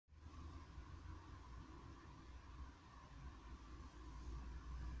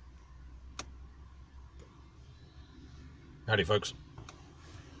Howdy folks,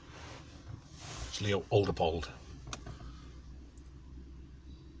 it's Leo Olderpold.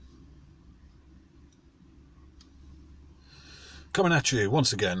 Coming at you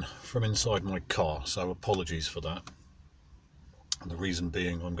once again from inside my car, so apologies for that. And the reason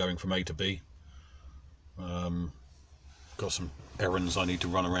being I'm going from A to B. Got some errands I need to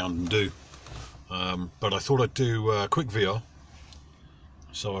run around and do. But I thought I'd do a quick VR.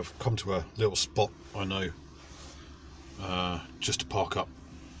 So I've come to a little spot I know just to park up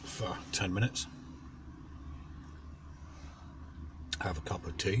for 10 minutes. Have a cup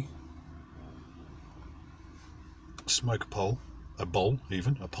of tea. Smoke a bowl,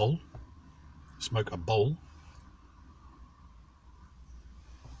 smoke a bowl.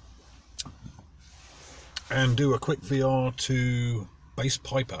 And do a quick VR to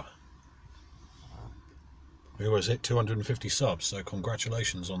Basspiper, who has hit 250 subs, so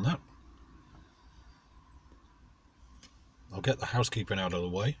congratulations on that. I'll get the housekeeping out of the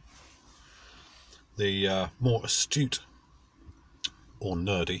way. The more astute or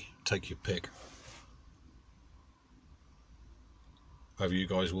nerdy, take your pick, of you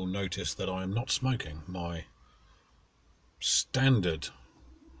guys will notice that I am not smoking. My standard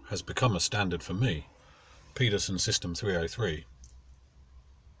has become a standard for me. Peterson System 303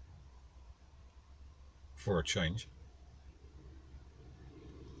 for a change.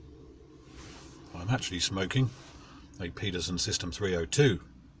 I'm actually smoking a Peterson System 302,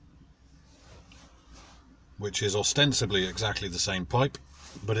 which is ostensibly exactly the same pipe,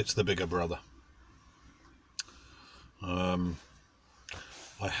 but it's the bigger brother. I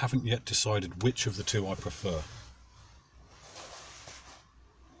haven't yet decided which of the two I prefer.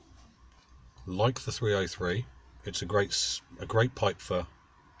 Like the 303, it's a great pipe for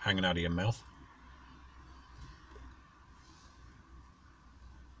hanging out of your mouth.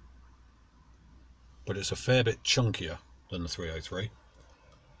 But it's a fair bit chunkier than the 303.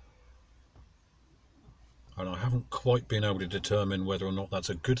 And I haven't quite been able to determine whether or not that's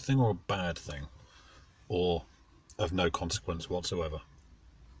a good thing or a bad thing, or of no consequence whatsoever.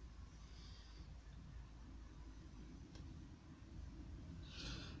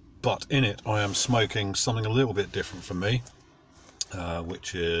 But in it I am smoking something a little bit different from me,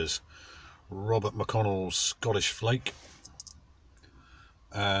 which is Robert McConnell's Scottish Flake.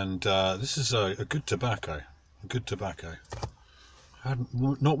 And this is a good tobacco,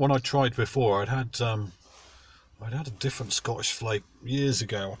 not one I tried before. I'd had a different Scottish Flake years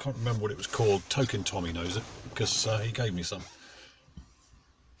ago. I can't remember what it was called. Token Tommy knows it, because he gave me some.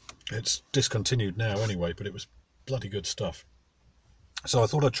 It's discontinued now anyway, but it was bloody good stuff. So I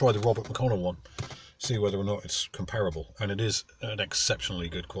thought I'd try the Robert McConnell one, see whether or not it's comparable. And it is an exceptionally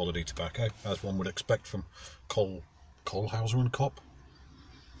good quality tobacco, as one would expect from Kohlhauser and Kopp.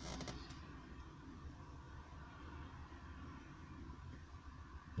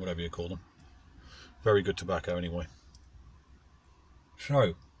 Whatever you call them. Very good tobacco anyway.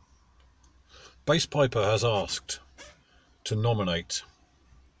 So, Basspiper has asked to nominate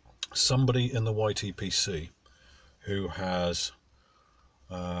somebody in the YTPC who has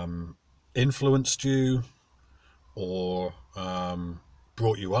influenced you, or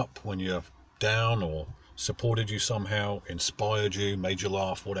brought you up when you're down, or supported you somehow, inspired you, made you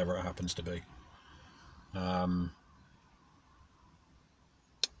laugh, whatever it happens to be,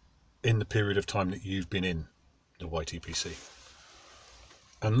 in the period of time that you've been in the YTPC.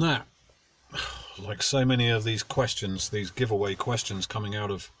 And that, like so many of these questions, these giveaway questions coming out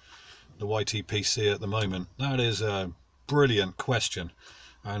of the YTPC at the moment, that is a brilliant question,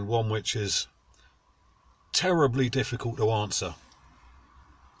 and one which is terribly difficult to answer.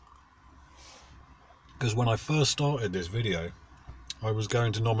 Because when I first started this video, I was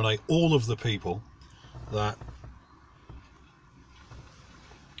going to nominate all of the people that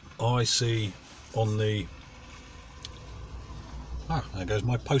I see on the... there goes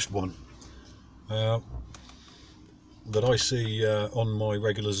my postwoman. That I see on my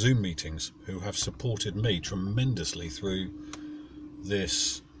regular Zoom meetings, who have supported me tremendously through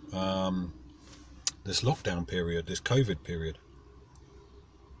this this lockdown period, this COVID period.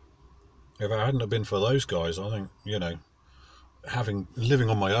 If it hadn't have been for those guys, I think, you know, living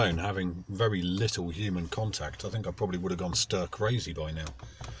on my own, having very little human contact, I think I probably would have gone stir crazy by now.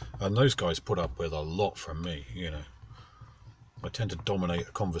 And those guys put up with a lot from me, you know. I tend to dominate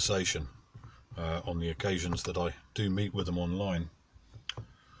a conversation on the occasions that I do meet with them online,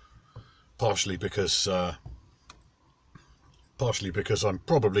 partially because I'm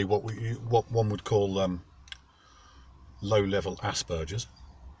probably what one would call low-level Asperger's,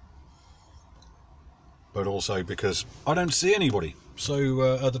 but also because I don't see anybody.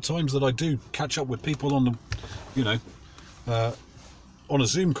 So at the times that I do catch up with people on the, you know, on a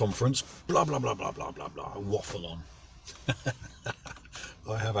Zoom conference, blah, blah, blah, blah, blah, blah, blah, waffle on.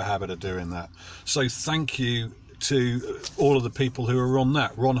 I have a habit of doing that. So thank you to all of the people who are on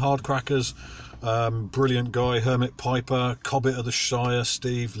that. Ron Hardcrackers, brilliant guy, Hermit Piper, Cobbett of the Shire,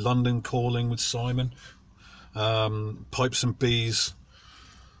 Steve, London Calling with Simon, Pipes and Bees,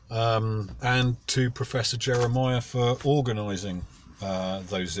 and to Professor Jeremiah for organising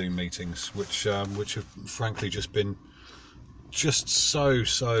those Zoom meetings, which have frankly just been so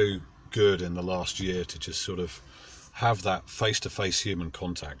good in the last year, to just sort of have that face-to-face human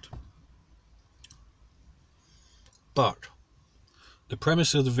contact. But the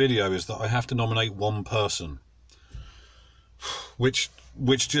premise of the video is that I have to nominate one person, which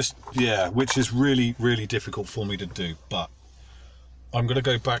is really difficult for me to do. But I'm going to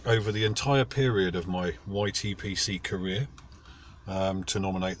go back over the entire period of my YTPC career to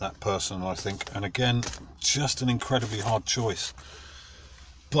nominate that person, I think. And again, just an incredibly hard choice.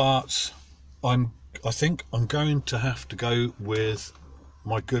 But I think I'm going to have to go with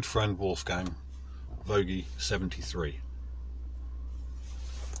my good friend Wolfgang, Vogie 73,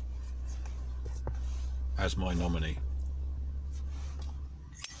 as my nominee.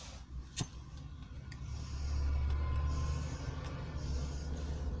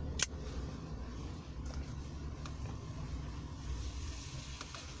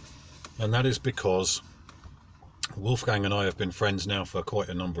 And that is because Wolfgang and I have been friends now for quite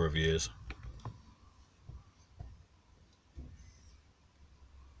a number of years.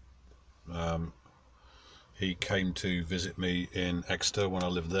 He came to visit me in Exeter when I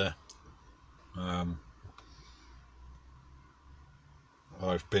lived there.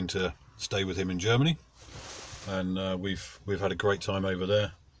 I've been to stay with him in Germany, and we've had a great time over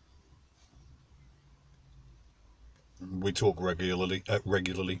there. We talk regularly,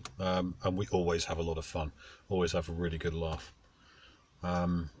 and we always have a lot of fun. Always have a really good laugh.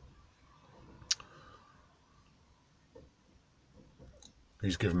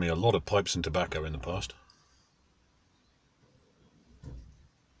 He's given me a lot of pipes and tobacco in the past.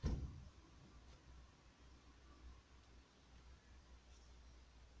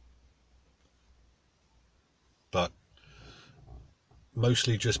 But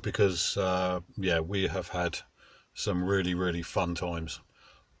mostly just because, we have had some really fun times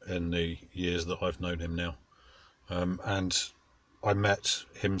in the years that I've known him now. And I met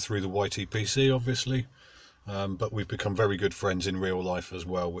him through the YTPC, obviously, but we've become very good friends in real life as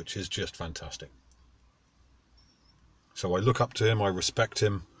well, which is just fantastic. So I look up to him, I respect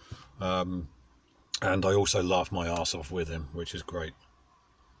him, and I also laugh my arse off with him, which is great.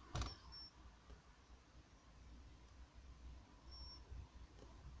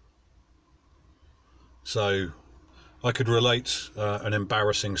 So I could relate an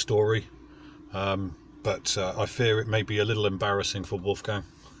embarrassing story, but I fear it may be a little embarrassing for Wolfgang.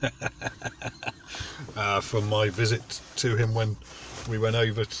 From my visit to him when we went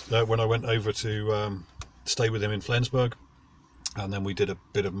over when I went over to stay with him in Flensburg, and then we did a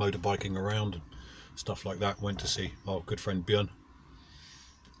bit of motorbiking around and stuff like that. Went to see our good friend Björn.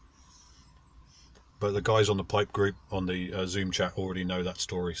 But the guys on the pipe group on the Zoom chat already know that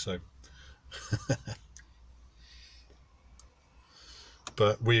story, so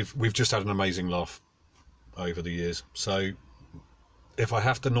but we've just had an amazing laugh over the years. So if I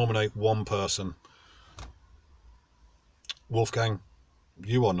have to nominate one person, Wolfgang,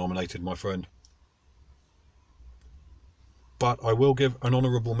 you are nominated, my friend. But I will give an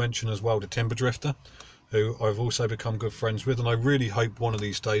honourable mention as well to Timber Drifter, who I've also become good friends with, and I really hope one of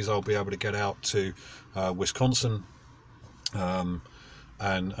these days I'll be able to get out to Wisconsin and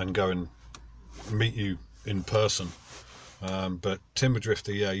go and meet you in person. But Timber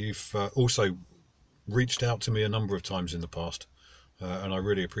Drifter, yeah, you've also reached out to me a number of times in the past, and I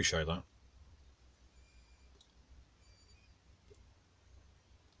really appreciate that.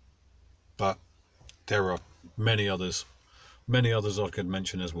 But there are many others I could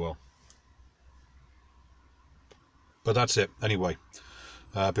mention as well. But that's it anyway.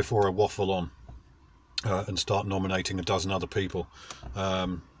 Before I waffle on and start nominating a dozen other people,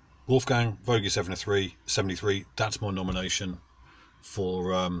 Wolfgang, Vogie 73, that's my nomination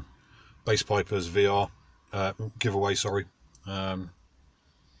for Basspiper's VR giveaway, sorry. Go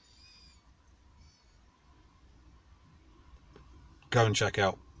and check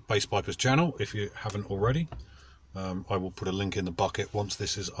out Basspiper's channel if you haven't already. I will put a link in the bucket once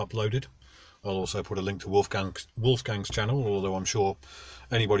this is uploaded. I'll also put a link to Wolfgang's channel, although I'm sure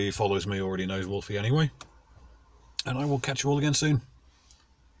anybody who follows me already knows Wolfie anyway. And I will catch you all again soon.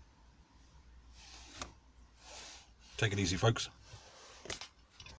 Take it easy, folks.